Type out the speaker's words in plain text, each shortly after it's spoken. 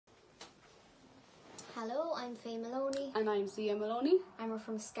Hello, I'm Faye Maloney. And I'm Zia Maloney. And we're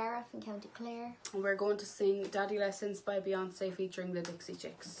from Scariff in County Clare. And we're going to sing Daddy Lessons by Beyonce featuring the Dixie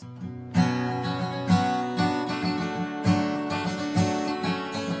Chicks.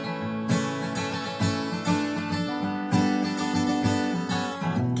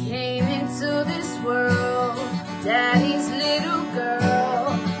 Came into this world, Daddy's little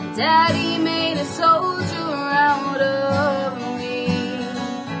girl. Daddy made a soldier out of me.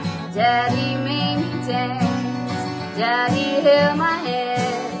 Daddy made me dance. Daddy held my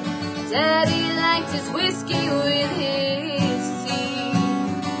hand. Daddy liked his whiskey with his tea.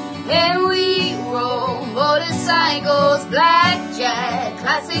 And we rode motorcycles, blackjack,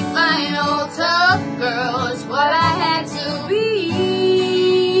 classic vinyl, tough girls, what I had to be.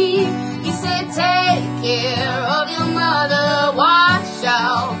 He said, take care of your mother, watch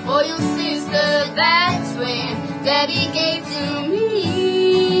out for your sister. That's when Daddy gave to me.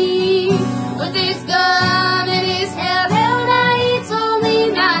 With his gun and his held out, he told me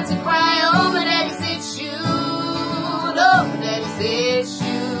not to cry. Oh, but Daddy said shoot. Oh, Daddy said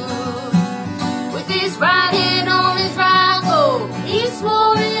shoot. With his right hand on his rifle, he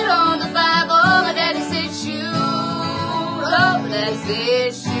swore it on the Bible. Oh, but Daddy said shoot. Oh, but Daddy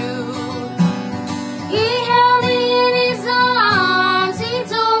said shoot. He held me in his arms. He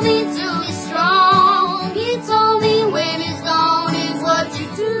told me to be strong. He told me when it's gone is what you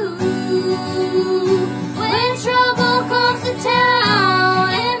do. When trouble comes to town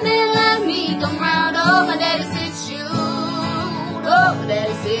and men like me come round, oh, my daddy said shoot. Oh, my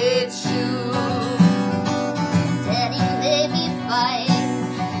daddy said shoot. Daddy made me fight.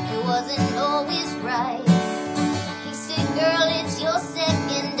 It wasn't always right.